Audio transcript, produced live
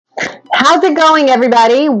How's it going,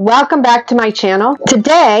 everybody? Welcome back to my channel.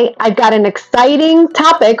 Today, I've got an exciting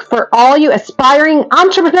topic for all you aspiring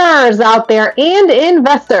entrepreneurs out there and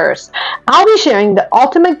investors. I'll be sharing the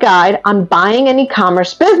ultimate guide on buying an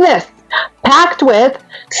e-commerce business, packed with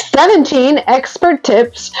 17 expert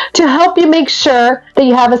tips to help you make sure that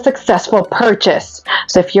you have a successful purchase.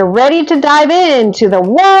 So if you're ready to dive into the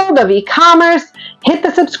world of e-commerce, hit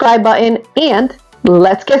the subscribe button and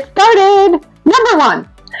let's get started. Number 1.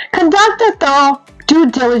 Conduct a thorough due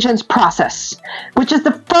diligence process, which is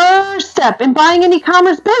the first step in buying an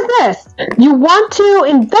e-commerce business. You want to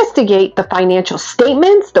investigate the financial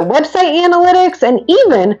statements, the website analytics, and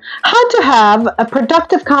even how to have a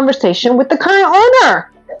productive conversation with the current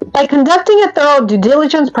owner. By conducting a thorough due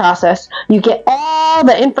diligence process, you get all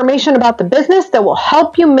the information about the business that will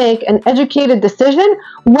help you make an educated decision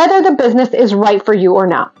whether the business is right for you or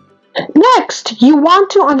not. Next, you want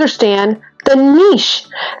to understand the niche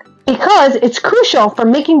because it's crucial for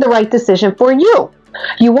making the right decision for you.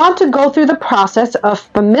 You want to go through the process of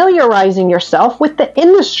familiarizing yourself with the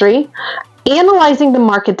industry, analyzing the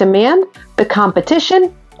market demand, the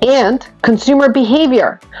competition, and consumer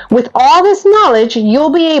behavior. With all this knowledge, you'll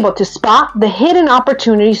be able to spot the hidden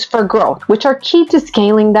opportunities for growth, which are key to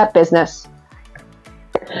scaling that business.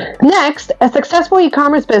 Next, a successful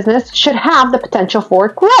e-commerce business should have the potential for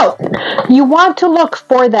growth. You want to look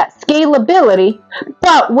for that scalability,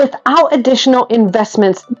 but without additional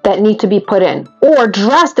investments that need to be put in, or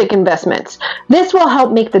drastic investments. This will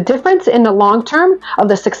help make the difference in the long term of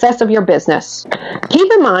the success of your business.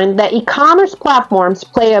 Keep in mind that e-commerce platforms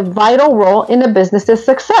play a vital role in a business's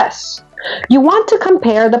success. You want to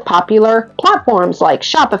compare the popular platforms like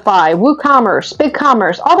Shopify, WooCommerce,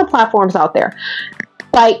 BigCommerce, all the platforms out there.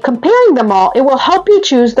 By comparing them all, it will help you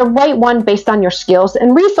choose the right one based on your skills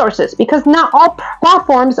and resources, because not all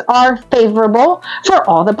platforms are favorable for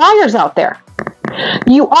all the buyers out there.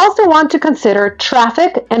 You also want to consider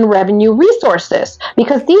traffic and revenue resources,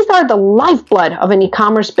 because these are the lifeblood of an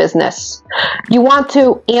e-commerce business. You want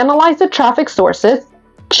to analyze the traffic sources,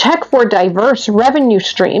 check for diverse revenue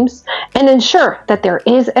streams, and ensure that there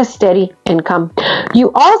is a steady income.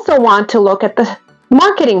 You also want to look at the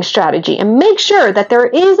marketing strategy and make sure that there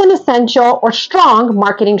is an essential or strong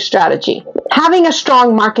marketing strategy. Having a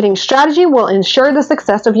strong marketing strategy will ensure the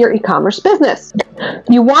success of your e-commerce business.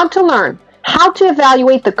 You want to learn how to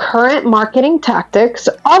evaluate the current marketing tactics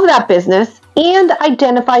of that business and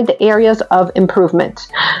identify the areas of improvement.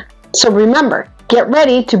 So remember, get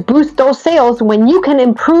ready to boost those sales when you can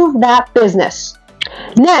improve that business.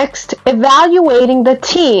 Next, evaluating the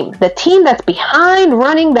team that's behind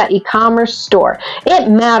running that e-commerce store. It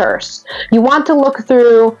matters. You want to look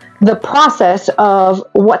through the process of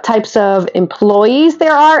what types of employees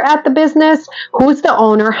there are at the business, who's the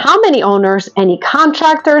owner, how many owners, any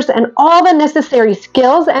contractors, and all the necessary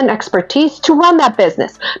skills and expertise to run that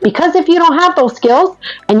business. Because if you don't have those skills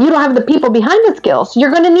and you don't have the people behind the skills,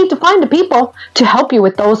 you're going to need to find the people to help you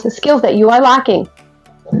with those skills that you are lacking.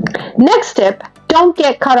 Next tip, don't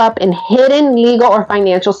get caught up in hidden legal or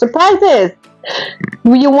financial surprises.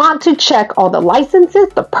 You want to check all the licenses,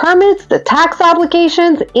 the permits, the tax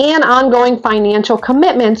obligations, and ongoing financial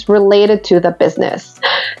commitments related to the business.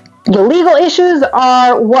 The legal issues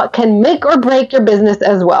are what can make or break your business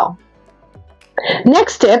as well.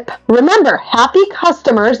 Next tip, remember, happy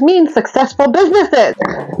customers mean successful businesses.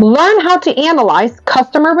 Learn how to analyze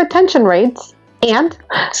customer retention rates and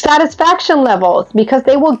satisfaction levels, because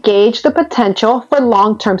they will gauge the potential for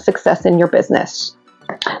long-term success in your business.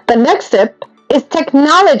 The next tip is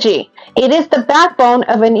technology. It is the backbone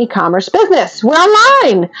of an e-commerce business. We're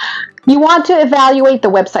online. You want to evaluate the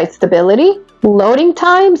website stability, loading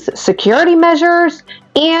times, security measures,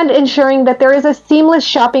 and ensuring that there is a seamless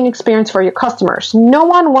shopping experience for your customers. No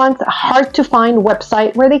one wants a hard-to-find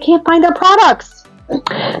website where they can't find their products.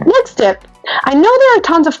 Next tip, I know there are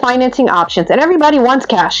tons of financing options and everybody wants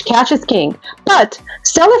cash. Cash is king. But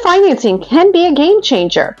seller financing can be a game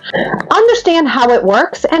changer. Understand how it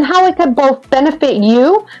works and how it could both benefit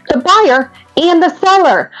you, the buyer, and the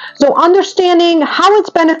seller. So understanding how it's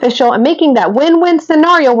beneficial and making that win-win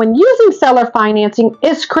scenario when using seller financing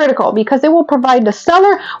is critical, because it will provide the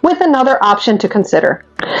seller with another option to consider.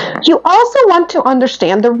 You also want to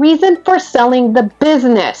understand the reason for selling the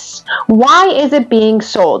business. Why is it being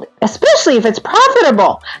sold? Especially if it's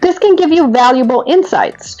profitable. This can give you valuable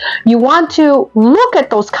insights. You want to look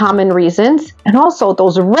at those common reasons and also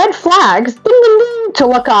those red flags to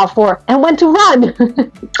look out for and when to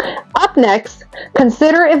run. Up next,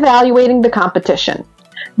 consider evaluating the competition.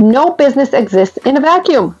 No business exists in a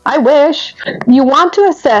vacuum. I wish. You want to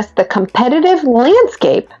assess the competitive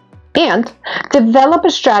landscape And develop a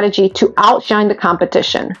strategy to outshine the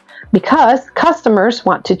competition, because customers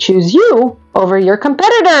want to choose you over your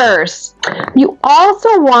competitors. You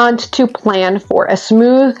also want to plan for a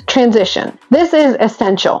smooth transition. This is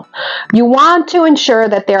essential. You want to ensure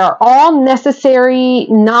that there are all necessary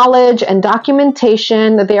knowledge and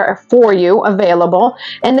documentation that they are for you available,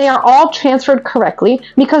 and they are all transferred correctly,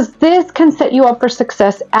 because this can set you up for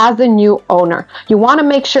success as the new owner. You want to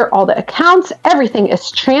make sure all the accounts, everything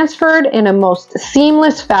is transferred in a most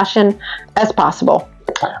seamless fashion as possible.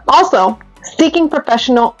 Also, seeking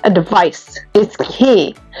professional advice is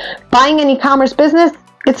key. Buying an e-commerce business,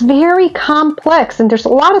 it's very complex and there's a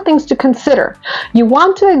lot of things to consider. You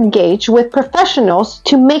want to engage with professionals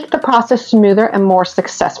to make the process smoother and more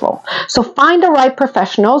successful. So find the right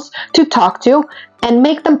professionals to talk to and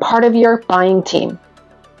make them part of your buying team.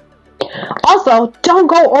 Also, don't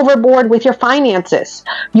go overboard with your finances.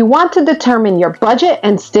 You want to determine your budget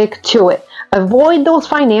and stick to it. Avoid those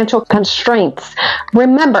financial constraints.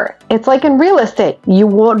 Remember, it's like in real estate. You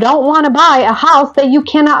don't want to buy a house that you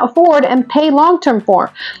cannot afford and pay long-term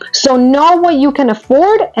for. So know what you can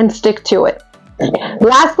afford and stick to it.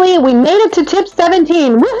 Lastly, we made it to tip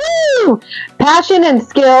 17. Woohoo! Passion and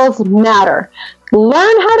skills matter. Learn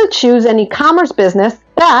how to choose an e-commerce business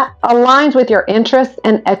that aligns with your interests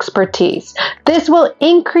and expertise. This will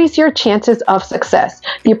increase your chances of success.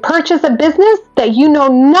 If you purchase a business that you know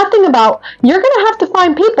nothing about, you're going to have to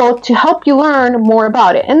find people to help you learn more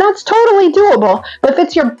about it. And that's totally doable. But if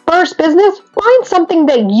it's your first business, find something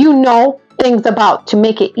that you know things about to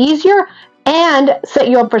make it easier and set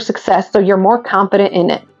you up for success so you're more confident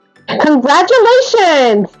in it.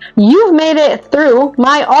 Congratulations! You've made it through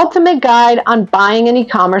my ultimate guide on buying an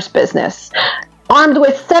e-commerce business. Armed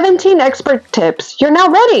with 17 expert tips, you're now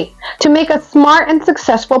ready to make a smart and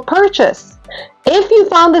successful purchase. If you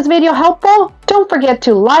found this video helpful, don't forget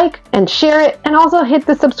to like and share it, and also hit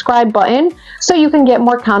the subscribe button so you can get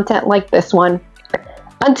more content like this one.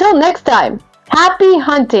 Until next time, happy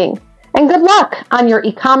hunting and good luck on your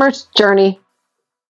e-commerce journey.